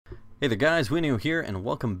Hey there guys, Winnie here, and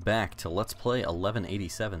welcome back to Let's Play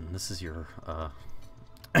 1187. This is your,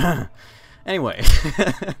 anyway,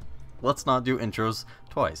 let's not do intros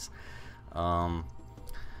twice.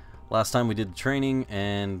 Last time we did the training,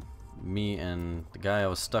 and me and the guy I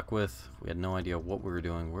was stuck with, we had no idea what we were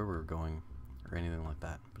doing, where we were going, or anything like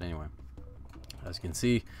that. But anyway, as you can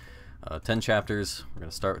see, 10 chapters. We're going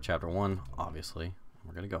to start with chapter 1, obviously.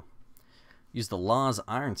 We're going to go. Use the Law's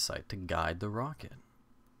iron sight to guide the rocket.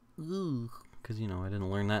 Ooh, because, you know, I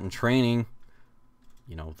didn't learn that in training.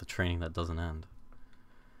 You know, the training that doesn't end.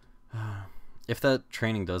 If that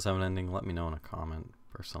training does have an ending, let me know in a comment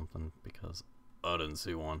or something, because I didn't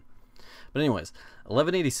see one. But anyways,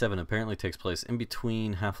 1187 apparently takes place in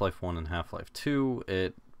between Half-Life 1 and Half-Life 2.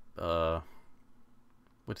 It, wait a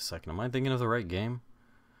second, am I thinking of the right game?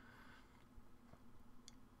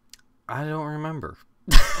 I don't remember.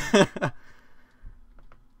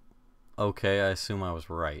 Okay, I assume I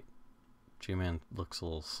was right. G-Man looks a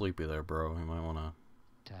little sleepy there, bro. You might want to...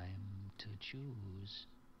 Time to choose.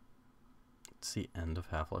 It's the end of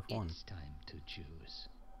Half-Life 1. It's time to choose.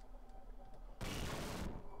 The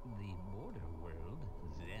border world,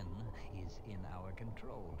 then, is in our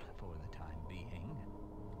control for the time being.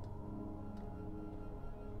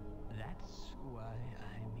 That's why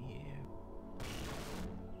I'm here.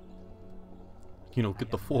 You know,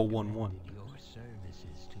 get the 411. Your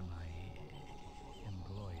services to my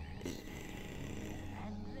employers,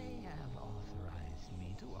 and they have authorized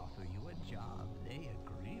me to offer you a job. They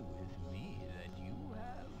agree with me that you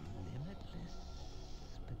have limitless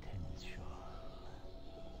potential.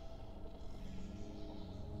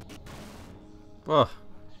 Ugh.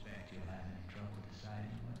 Expect you're having trouble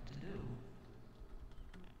deciding what to do.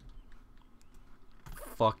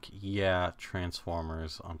 Fuck yeah,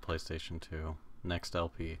 Transformers on PlayStation 2. Next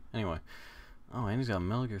LP. Anyway. Oh, and he's got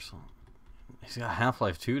Metal Gear Solid. He's got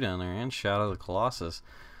Half-Life 2 down there and Shadow of the Colossus.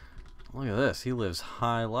 Look at this. He lives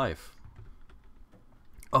high life.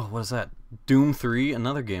 Oh, what is that? Doom 3?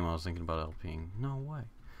 Another game I was thinking about LPing. No way.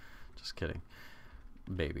 Just kidding.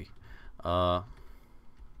 Baby. What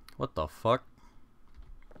the fuck?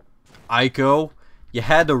 Ico? You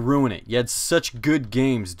had to ruin it. You had such good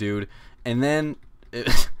games, dude. And then...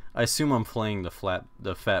 I assume I'm playing the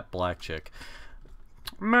fat black chick.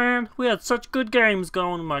 Man, we had such good games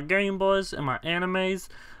going in my Game Boys and my animes,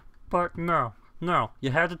 but no,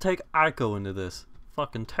 you had to take Ico into this.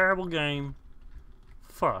 Fucking terrible game.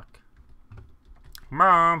 Fuck.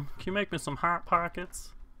 Mom, can you make me some Hot Pockets?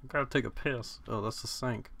 I gotta take a piss. Oh, that's the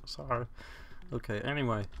sink. Sorry. Okay,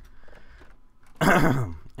 anyway.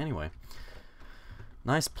 Anyway.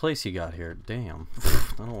 Nice place you got here. Damn.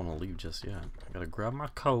 I don't want to leave just yet. I gotta grab my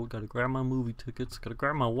coat, gotta grab my movie tickets, gotta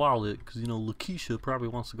grab my wallet, because, you know, Lakeisha probably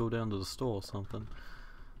wants to go down to the store or something.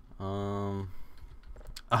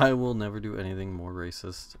 I will never do anything more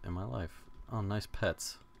racist in my life. Oh, nice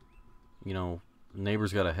pets. You know,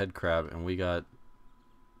 neighbor's got a head crab, and we got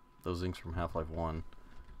those things from Half-Life 1.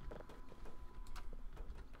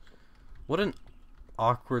 What an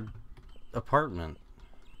awkward apartment.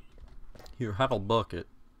 Here, have a bucket.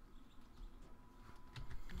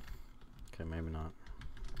 Okay, maybe not.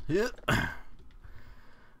 Yeah.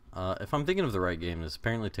 If I'm thinking of the right game, this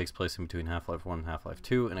apparently takes place in between Half-Life 1 and Half-Life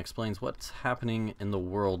 2 and explains what's happening in the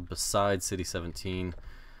world besides City 17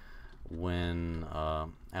 when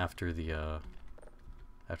after the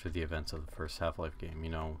events of the first Half-Life game. You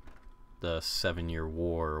know, the 7-year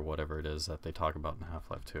war or whatever it is that they talk about in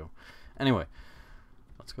Half-Life 2. Anyway,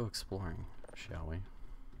 let's go exploring, shall we?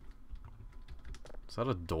 Is that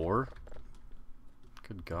a door?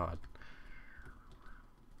 Good God.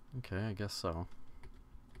 Okay, I guess so.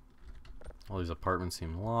 All these apartments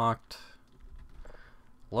seem locked.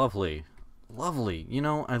 Lovely. Lovely. You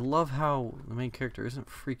know, I love how the main character isn't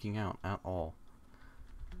freaking out at all.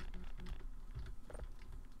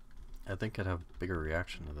 I think I'd have a bigger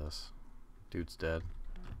reaction to this. Dude's dead.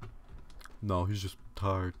 No, he's just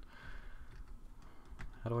tired.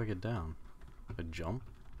 How do I get down? Do I jump?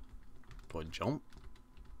 Do I jump?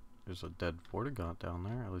 There's a dead Vortigaunt down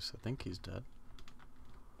there. At least I think he's dead.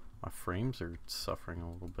 My frames are suffering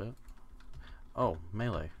a little bit. Oh,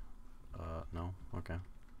 melee. No. Okay.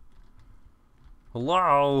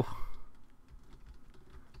 Hello?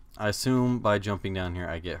 I assume by jumping down here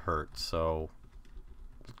I get hurt, so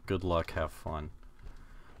good luck, have fun.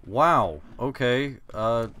 Wow. Okay.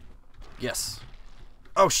 Yes.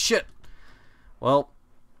 Oh, shit! Well,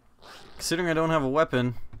 considering I don't have a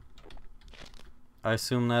weapon, I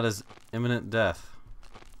assume that is imminent death.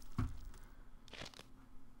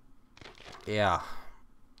 Yeah.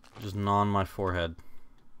 Just gnaw on my forehead.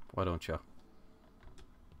 Why don't you?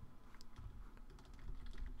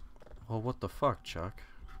 Well, what the fuck, Chuck?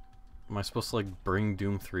 Am I supposed to, like, bring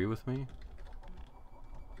Doom 3 with me?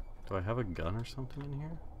 Do I have a gun or something in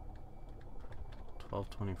here?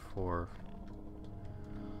 1224.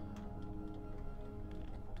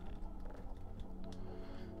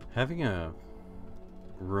 Having a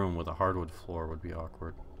room with a hardwood floor would be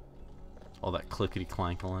awkward. All that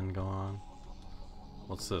clickety-clankling going on.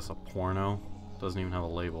 What's this, a porno? Doesn't even have a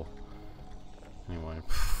label. Anyway,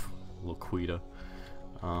 Laquita.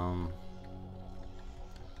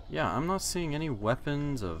 Yeah, I'm not seeing any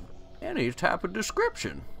weapons of any type of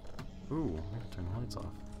description. Ooh, I gotta turn the lights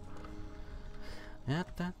off.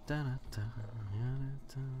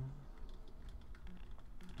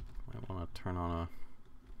 Might want to turn on a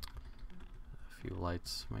few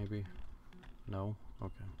lights, maybe. No?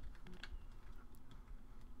 Okay.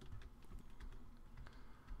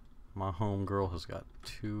 My homegirl has got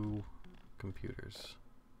 2 computers.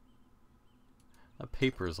 That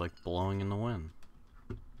paper is like blowing in the wind.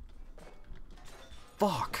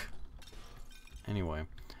 Fuck! Anyway,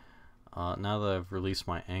 now that I've released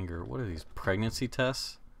my anger, what are these, pregnancy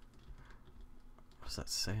tests? What does that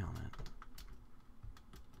say on it?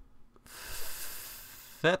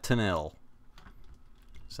 Fentanyl.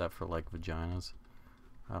 Is that for like vaginas?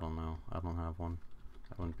 I don't know. I don't have one.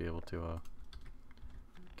 I wouldn't be able to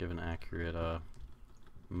give an accurate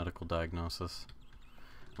medical diagnosis.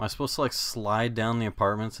 Am I supposed to like slide down the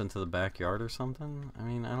apartments into the backyard or something? I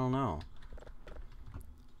mean, I don't know.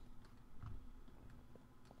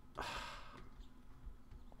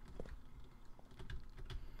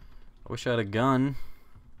 I wish I had a gun.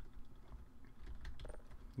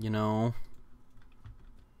 You know.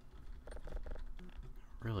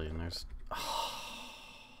 Really, and there's...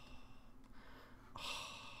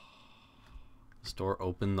 This door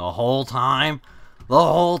open the whole time? The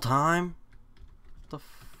whole time? What the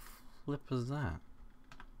flip is that?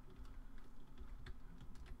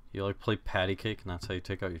 You like play patty cake and that's how you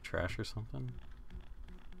take out your trash or something?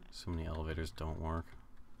 So many elevators don't work.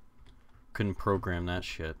 Couldn't program that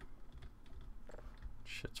shit.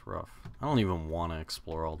 Shit's rough. I don't even want to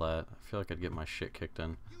explore all that. I feel like I'd get my shit kicked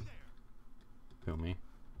in. Who, me?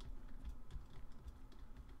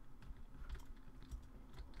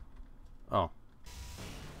 Oh.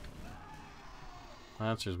 That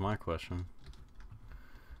answers my question.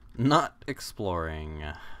 Not exploring.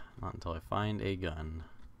 Not until I find a gun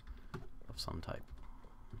of some type.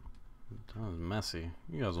 That was messy.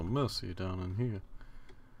 You guys are messy down in here.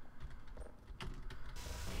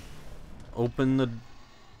 Open the...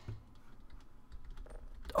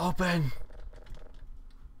 Open!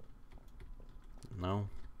 No.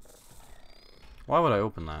 Why would I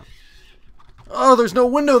open that? Oh, there's no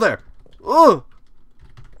window there! Ugh!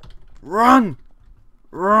 Run!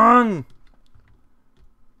 Run!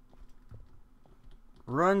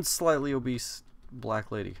 Run, slightly obese black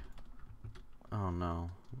lady. Oh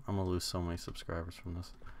no. I'm gonna lose so many subscribers from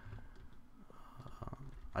this.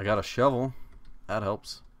 I got a shovel. That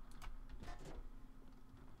helps.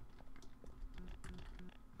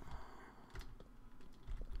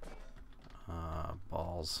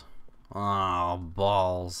 Balls. Oh,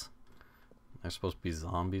 balls. There's supposed to be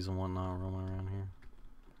zombies and whatnot roaming around here.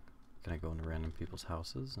 Can I go into random people's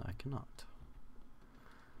houses? I cannot.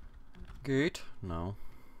 Gate? No.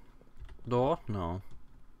 Door? No.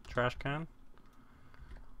 Trash can?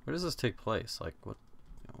 Where does this take place? Like, what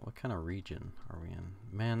kind of region are we in?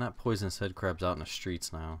 Man, that poisonous head crab's out in the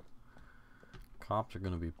streets now. Cops are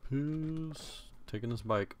gonna be pissed. Taking this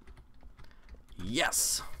bike.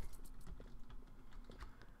 Yes!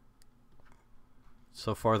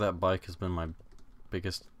 So far, that bike has been my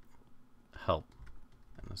biggest help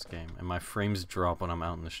in this game. And my frames drop when I'm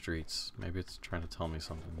out in the streets. Maybe it's trying to tell me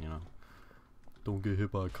something, you know. Don't get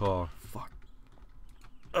hit by a car. Fuck.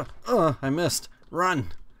 I missed.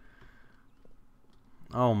 Run!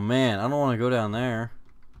 Oh man, I don't want to go down there.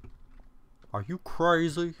 Are you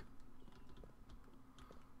crazy?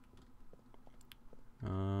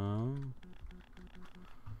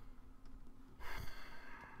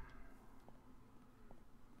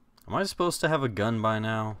 Am I supposed to have a gun by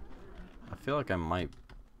now? I feel like I might,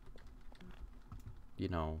 you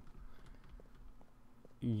know,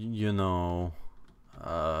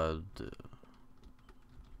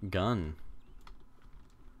 gun.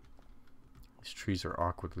 These trees are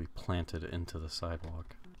awkwardly planted into the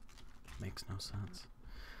sidewalk. Makes no sense.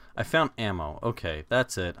 I found ammo. Okay,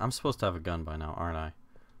 that's it. I'm supposed to have a gun by now, aren't I?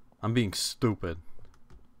 I'm being stupid.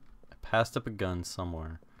 I passed up a gun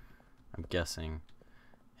somewhere. I'm guessing.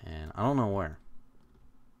 And I don't know where.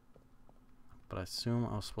 But I assume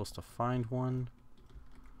I was supposed to find one.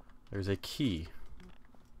 There's a key.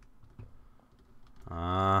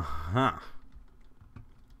 Huh.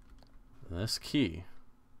 This key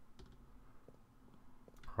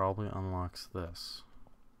probably unlocks this.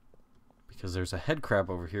 Because there's a head crab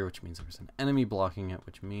over here, which means there's an enemy blocking it,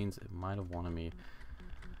 which means it might have wanted me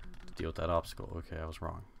to deal with that obstacle. Okay, I was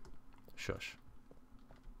wrong. Shush.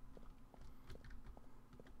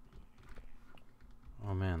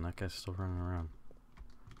 Oh man, that guy's still running around.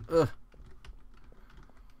 Ugh.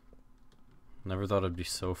 Never thought I'd be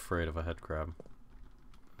so afraid of a head crab.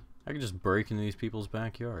 I could just break into these people's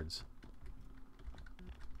backyards.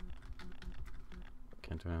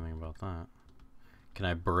 Can't do anything about that. Can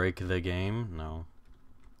I break the game? No.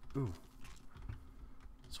 Ooh.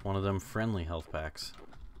 It's one of them friendly health packs.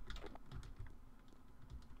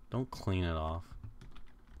 Don't clean it off.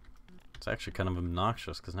 It's actually kind of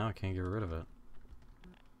obnoxious because now I can't get rid of it.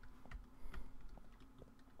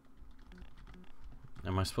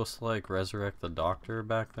 Am I supposed to like resurrect the doctor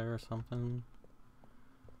back there or something?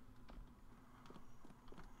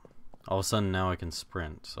 All of a sudden now I can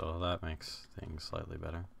sprint, so that makes things slightly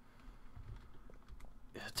better.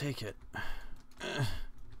 Yeah, take it. Okay,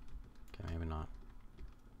 maybe not.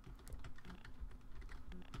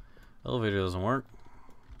 Elevator doesn't work.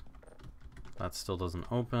 That still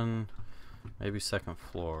doesn't open. Maybe second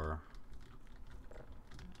floor.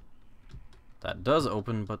 That does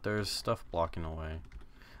open, but there's stuff blocking away.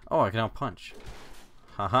 Oh, I can now punch.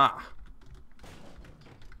 Haha.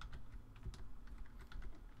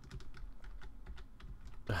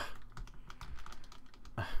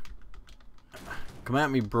 Come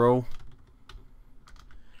at me, bro.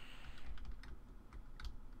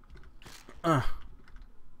 I'll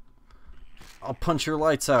punch your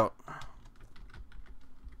lights out.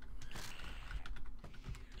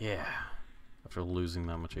 Yeah. After losing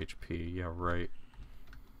that much HP. Yeah, right.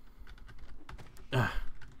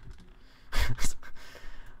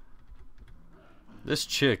 This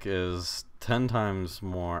chick is 10 times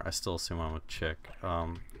more. I still assume I'm a chick.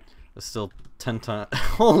 It's still 10 times.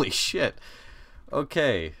 Holy shit.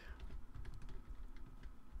 Okay.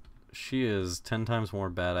 She is 10 times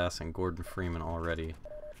more badass than Gordon Freeman already.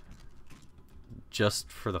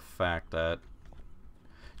 Just for the fact that...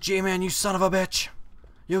 G-Man, you son of a bitch!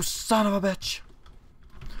 You son of a bitch!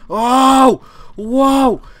 Oh!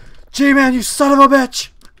 Whoa! G-Man, you son of a bitch!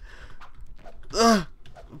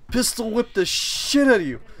 Pistol whip the shit out of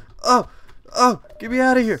you! Oh! Oh! Get me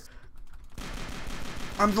out of here!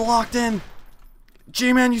 I'm locked in!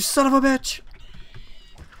 G-Man, you son of a bitch!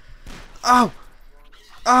 Oh!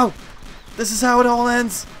 Oh! This is how it all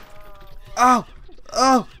ends! Oh!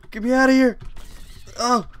 Oh! Get me out of here!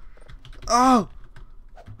 Oh! Oh!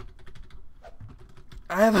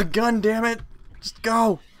 I have a gun, damn it! Just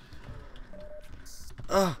go!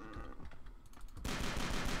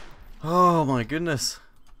 Oh my goodness.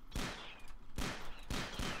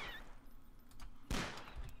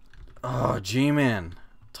 Oh, G-Man.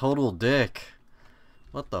 Total dick.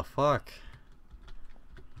 What the fuck?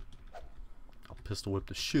 I'll pistol whip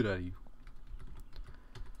the shit out of you.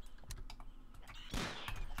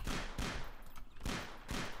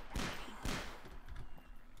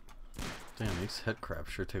 Damn, these head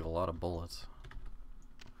crabs sure take a lot of bullets.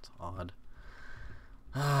 It's odd.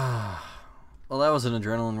 Well, that was an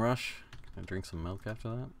adrenaline rush. Can I drink some milk after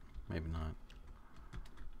that? Maybe not.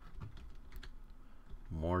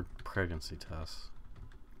 More pregnancy tests.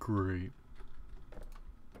 Great.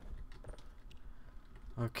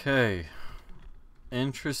 Okay.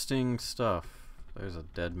 Interesting stuff. There's a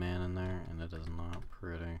dead man in there, and it is not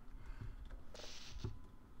pretty.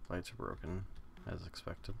 Lights are broken, as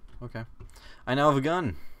expected. Okay. I now have a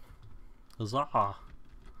gun. Huzzah!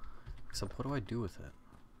 Except, what do I do with it?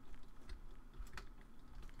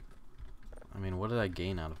 I mean, what did I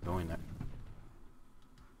gain out of going there?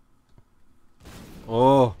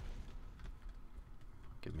 Oh!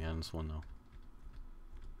 Get me out of this window.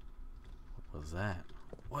 What was that?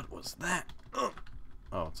 What was that? Ugh.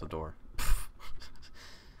 Oh, it's a door.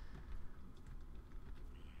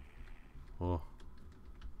 Oh.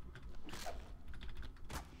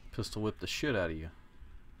 Pistol whip the shit out of you.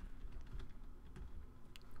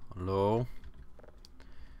 Hello?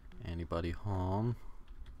 Anybody home?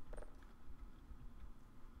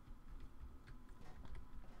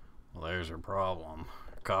 Well, there's your problem.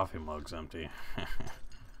 Coffee mug's empty.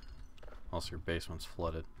 Also, your basement's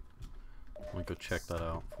flooded. Let me go check that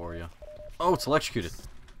out for you. Oh, it's electrocuted.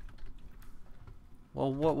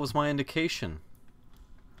 Well, what was my indication?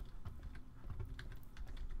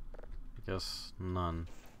 I guess none.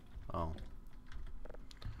 Oh.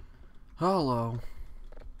 Hello.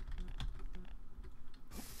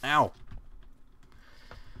 Ow.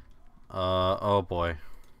 Oh boy.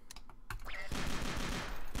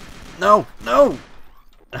 No! No!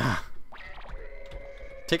 Ugh.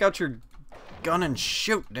 Take out your gun and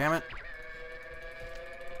shoot, damn it.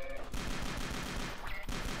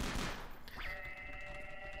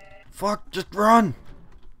 Fuck, just run!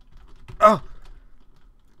 Oh!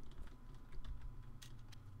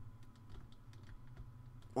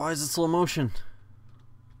 Why is it slow motion?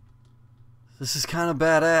 This is kind of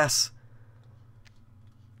badass.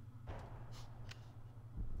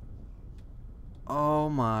 Oh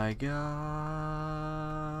my god.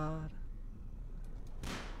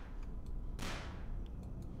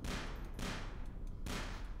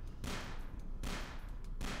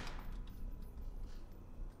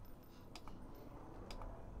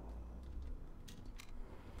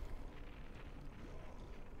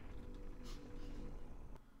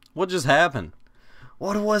 What just happened?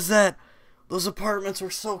 What was that? Those apartments were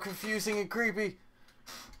so confusing and creepy.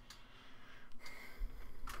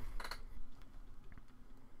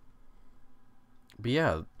 But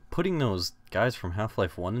yeah, putting those guys from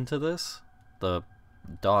Half-Life 1 into this, the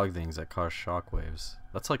dog things that cause shockwaves,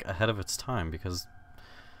 that's like ahead of its time because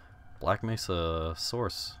Black Mesa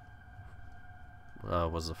Source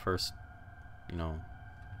was the first, you know,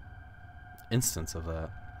 instance of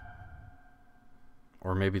that.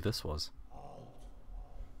 Or maybe this was.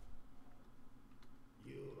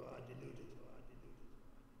 You are deluded.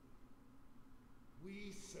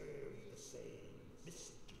 We serve the same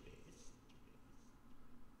mystery.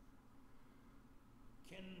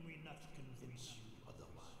 Can we not convince you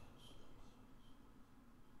otherwise?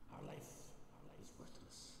 Our life is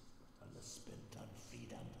worthless unless spent on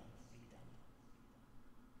freedom.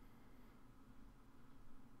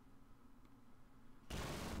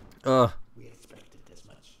 We expected as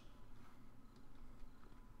much.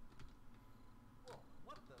 Whoa,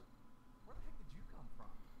 what the? Where the heck did you come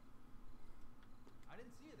from? I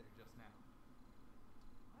didn't see you there just now.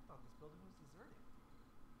 I thought this building was deserted.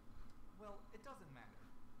 Well, it doesn't matter.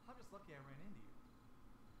 I'm just lucky I ran into you.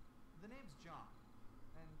 The name's John,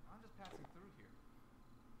 and I'm just passing through here.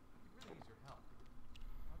 I could really use your help.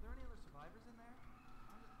 Are there any other survivors in there?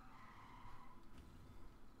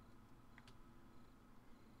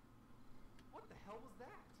 What the hell was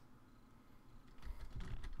that?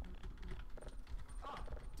 Ah,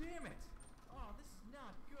 damn it! Oh, this is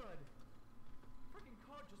not good. Freaking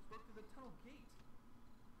car just broke through the tunnel gate.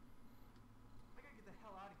 I gotta get the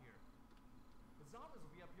hell out of here. The zombies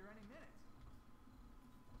will be up here any minute.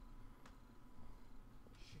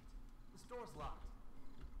 Shit, this door's locked.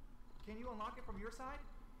 Can you unlock it from your side?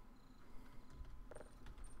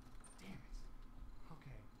 Damn it.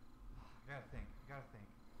 Okay. I gotta think.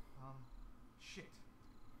 Shit.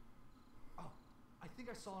 Oh, I think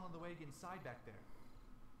I saw another way to get inside back there.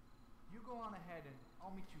 You go on ahead and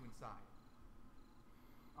I'll meet you inside.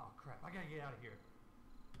 Oh crap, I gotta get out of here.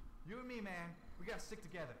 You and me, man, we gotta stick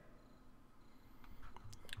together.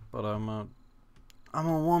 But I'm a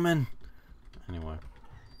woman. Anyway.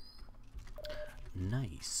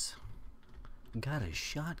 Nice. Got a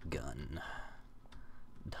shotgun.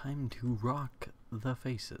 Time to rock the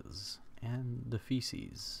faces and the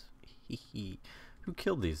feces. Who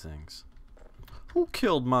killed these things? Who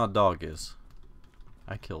killed my doggies?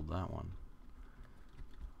 I killed that one.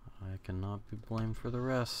 I cannot be blamed for the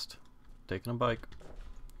rest. Taking a bike.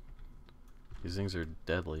 These things are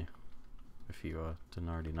deadly, if you didn't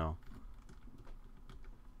already know.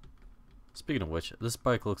 Speaking of which, this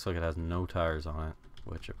bike looks like it has no tires on it,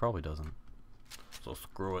 which it probably doesn't. So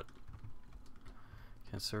screw it.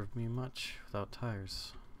 Can't serve me much without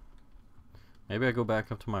tires. Maybe I go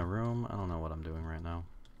back up to my room. I don't know what I'm doing right now.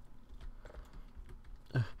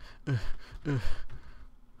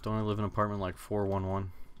 Don't I live in an apartment like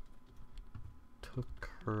 411?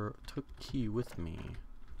 Took key with me.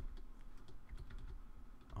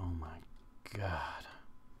 Oh my god.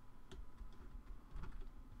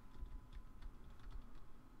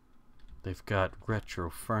 They've got retro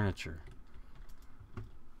furniture.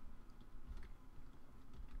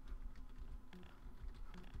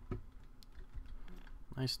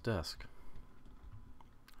 Nice desk.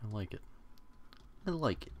 I like it. I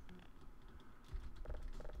like it.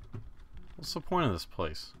 What's the point of this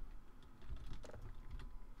place?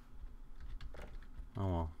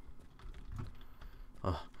 Oh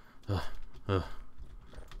well. I'm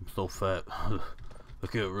so fat. I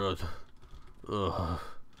can't run.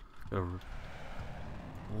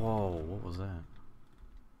 Whoa, what was that?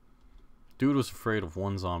 Dude was afraid of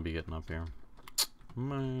one zombie getting up here.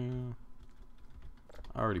 Man.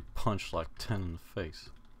 I already punched like 10 in the face.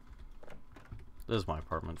 This is my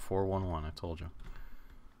apartment, 411, I told you.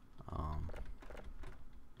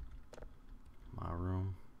 My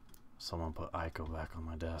room. Someone put Ico back on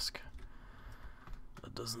my desk.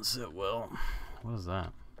 That doesn't sit well. What is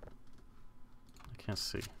that? I can't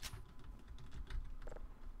see.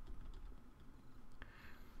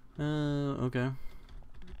 Okay.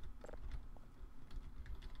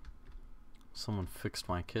 Someone fixed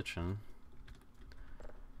my kitchen.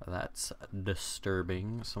 That's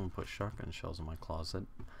disturbing. Someone put shotgun shells in my closet.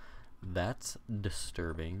 That's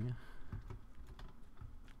disturbing.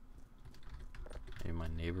 Maybe my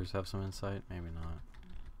neighbors have some insight. Maybe not.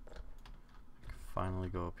 I can finally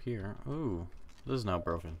go up here. Ooh, this is now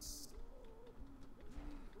broken.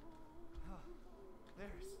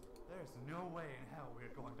 There's no way in hell we're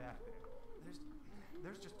going back there.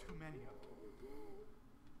 There's just too many of them.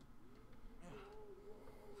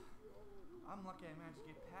 I'm lucky I managed to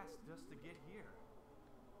get past just to get here.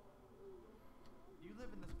 You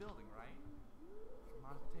live in this building, right?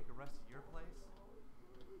 Mind if I take a rest at your place?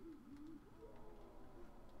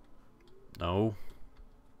 No.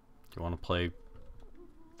 Do you want to play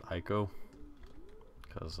Ico?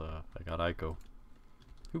 Because I got Ico.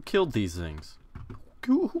 Who killed these things?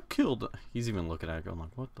 Who killed? He's even looking at it going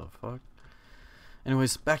like, what the fuck?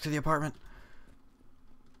 Anyways, back to the apartment.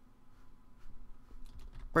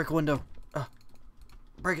 Break a window.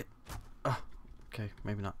 Break it. Okay,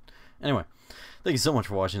 maybe not. Anyway, thank you so much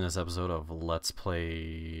for watching this episode of Let's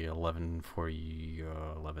Play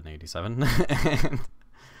 1187. And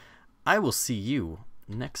I will see you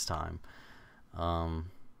next time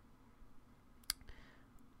on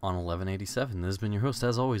 1187. This has been your host,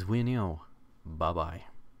 as always, Winio. Bye-bye.